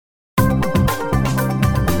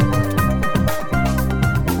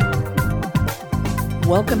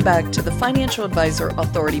Welcome back to the Financial Advisor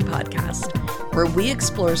Authority podcast, where we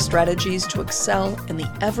explore strategies to excel in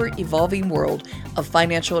the ever-evolving world of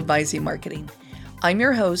financial advising marketing. I'm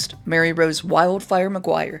your host, Mary Rose Wildfire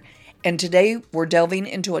McGuire, and today we're delving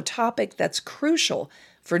into a topic that's crucial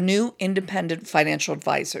for new independent financial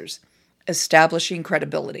advisors: establishing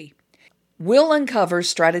credibility. We'll uncover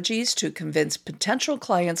strategies to convince potential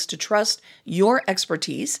clients to trust your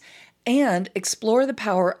expertise and explore the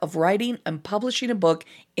power of writing and publishing a book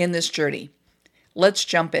in this journey. Let's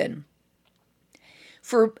jump in.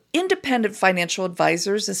 For independent financial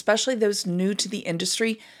advisors, especially those new to the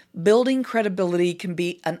industry, building credibility can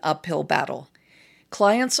be an uphill battle.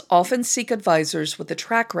 Clients often seek advisors with a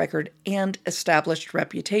track record and established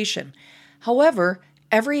reputation. However,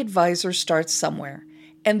 every advisor starts somewhere,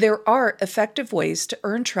 and there are effective ways to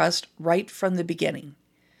earn trust right from the beginning.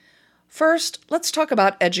 First, let's talk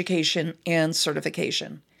about education and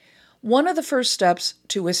certification. One of the first steps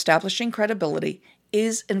to establishing credibility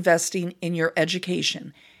is investing in your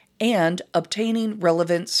education and obtaining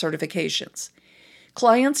relevant certifications.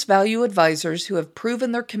 Clients value advisors who have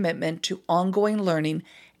proven their commitment to ongoing learning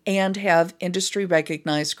and have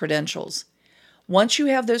industry-recognized credentials. Once you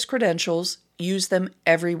have those credentials, use them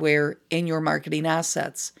everywhere in your marketing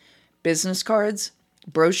assets: business cards,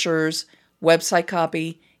 brochures, website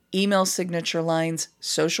copy, email signature lines,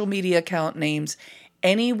 social media account names.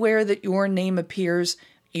 Anywhere that your name appears,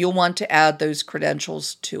 you'll want to add those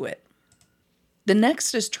credentials to it. The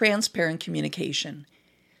next is transparent communication.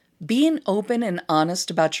 Being open and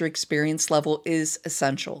honest about your experience level is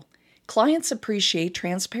essential. Clients appreciate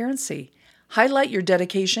transparency. Highlight your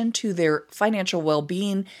dedication to their financial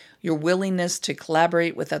well-being, your willingness to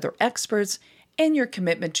collaborate with other experts, and your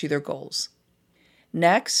commitment to their goals.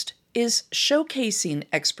 Next is showcasing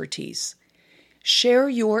expertise. Share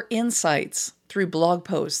your insights through blog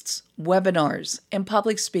posts, webinars, and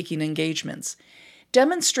public speaking engagements.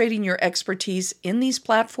 Demonstrating your expertise in these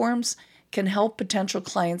platforms can help potential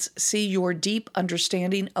clients see your deep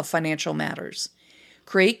understanding of financial matters.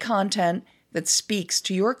 Create content that speaks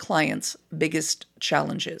to your clients' biggest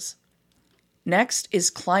challenges. Next is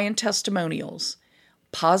client testimonials.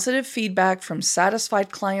 Positive feedback from satisfied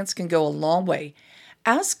clients can go a long way.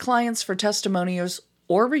 Ask clients for testimonials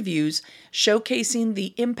or reviews showcasing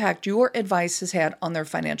the impact your advice has had on their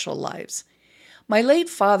financial lives. My late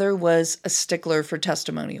father was a stickler for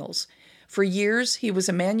testimonials. For years, he was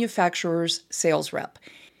a manufacturer's sales rep.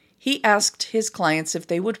 He asked his clients if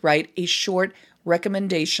they would write a short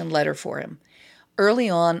recommendation letter for him. Early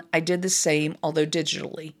on, I did the same, although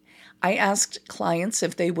digitally. I asked clients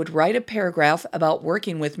if they would write a paragraph about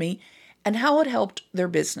working with me and how it helped their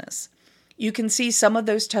business. You can see some of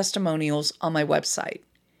those testimonials on my website.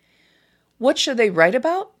 What should they write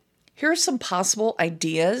about? Here are some possible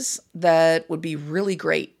ideas that would be really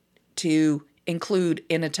great to include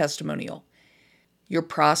in a testimonial: your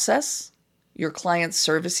process, your client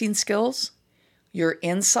servicing skills, your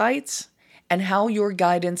insights, and how your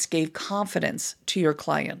guidance gave confidence to your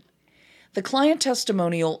client. The client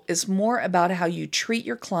testimonial is more about how you treat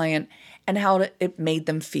your client and how it made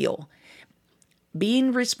them feel.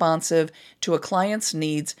 Being responsive to a client's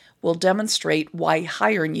needs will demonstrate why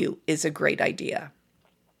hiring you is a great idea.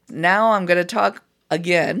 Now I'm going to talk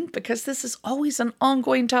again, because this is always an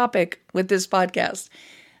ongoing topic with this podcast: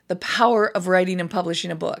 the power of writing and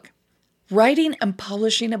publishing a book. Writing and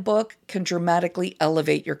publishing a book can dramatically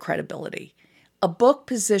elevate your credibility. A book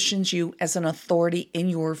positions you as an authority in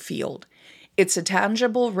your field. It's a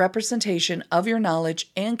tangible representation of your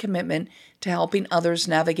knowledge and commitment to helping others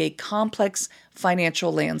navigate complex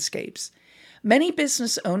financial landscapes. Many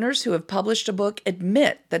business owners who have published a book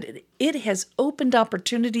admit that it has opened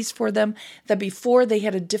opportunities for them that before they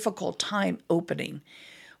had a difficult time opening.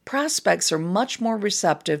 Prospects are much more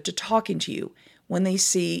receptive to talking to you when they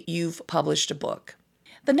see you've published a book.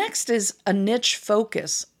 The next is a niche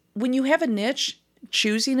focus. When you have a niche,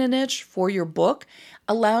 choosing a niche for your book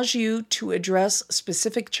allows you to address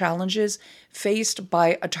specific challenges faced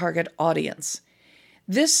by a target audience.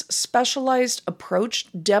 This specialized approach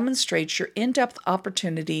demonstrates your in-depth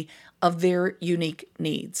opportunity of their unique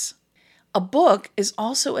needs. A book is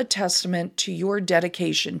also a testament to your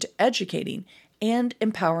dedication to educating and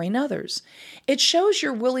empowering others. It shows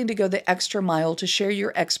you're willing to go the extra mile to share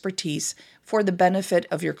your expertise for the benefit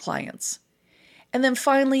of your clients. And then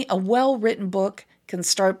finally, a well-written book can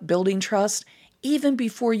start building trust even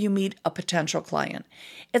before you meet a potential client.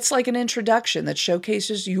 It's like an introduction that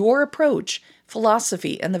showcases your approach,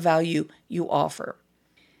 philosophy, and the value you offer.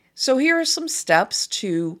 So here are some steps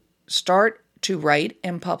to start to write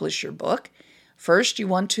and publish your book. First, you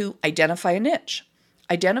want to identify a niche.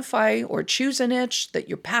 Identify or choose a niche that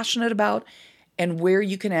you're passionate about and where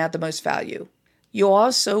you can add the most value. You'll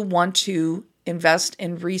also want to invest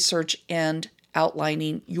in research and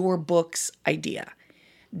outlining your book's idea.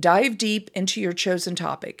 Dive deep into your chosen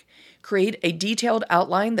topic. Create a detailed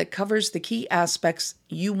outline that covers the key aspects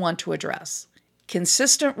you want to address.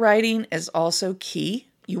 Consistent writing is also key.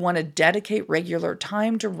 You want to dedicate regular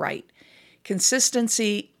time to write.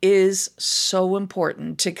 Consistency is so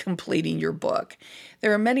important to completing your book.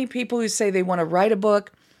 There are many people who say they want to write a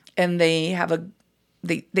book and they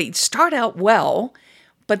start out well,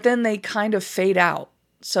 but then they kind of fade out.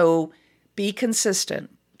 So be consistent.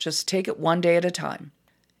 Just take it one day at a time.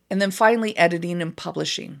 And then finally, editing and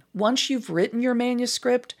publishing. Once you've written your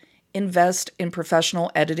manuscript, invest in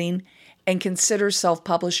professional editing and consider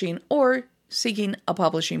self-publishing or seeking a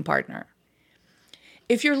publishing partner.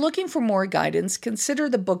 If you're looking for more guidance, consider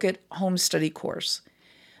the Book It Home Study course.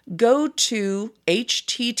 Go to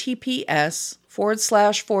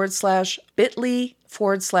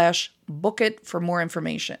https://bit.ly/bookit for more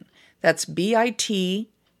information. That's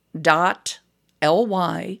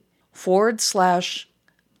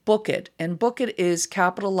bit.ly/bookit. And bookit is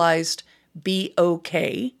capitalized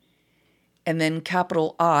B-O-K and then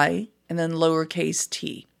capital I and then lowercase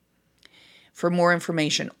t for more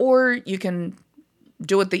information. Or you can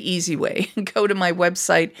do it the easy way. Go to my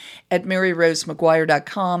website at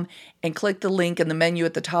maryrosemcguire.com and click the link in the menu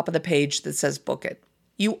at the top of the page that says Book It.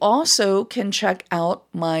 You also can check out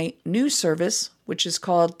my new service, which is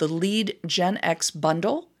called the Lead Gen X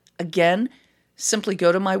Bundle. Again, simply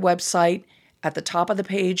go to my website. At the top of the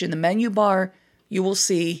page in the menu bar, you will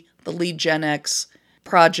see the Lead Gen X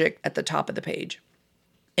project at the top of the page.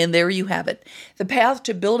 And there you have it. The path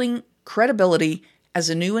to building credibility as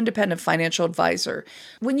a new independent financial advisor.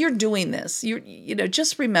 When you're doing this,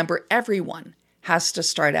 just remember everyone has to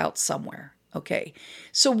start out somewhere, okay?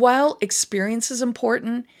 So while experience is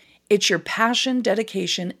important, it's your passion,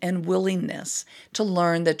 dedication, and willingness to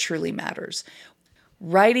learn that truly matters.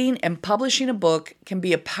 Writing and publishing a book can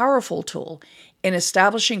be a powerful tool in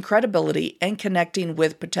establishing credibility and connecting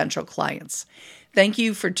with potential clients. Thank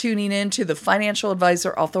you for tuning in to the Financial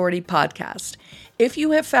Advisor Authority podcast. If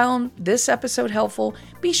you have found this episode helpful,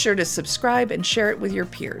 be sure to subscribe and share it with your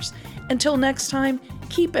peers. Until next time,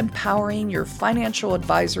 keep empowering your financial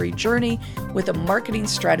advisory journey with a marketing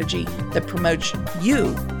strategy that promotes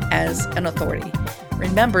you as an authority.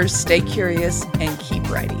 Remember, stay curious and keep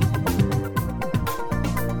writing.